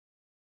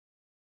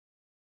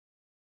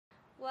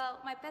Well,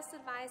 my best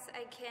advice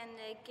I can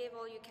give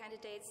all you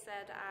candidates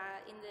that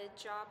are in the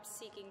job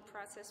seeking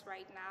process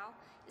right now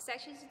is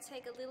actually to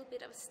take a little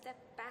bit of a step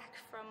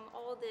back from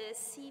all the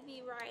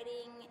CV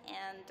writing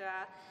and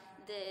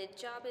the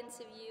job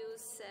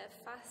interviews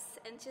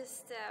fuss, and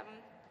just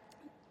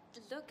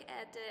look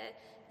at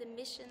the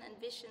mission and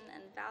vision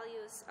and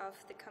values of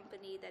the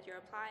company that you're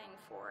applying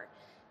for.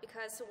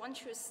 Because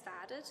once you're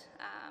started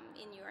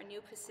in your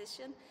new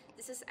position,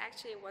 this is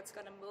actually what's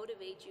going to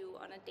motivate you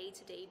on a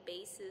day-to-day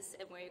basis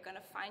and where you're going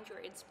to find your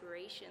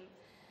inspiration.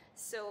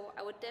 So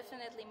I would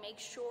definitely make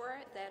sure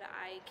that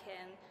I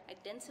can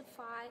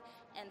identify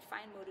and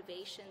find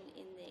motivation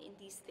in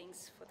these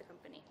things for the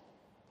company.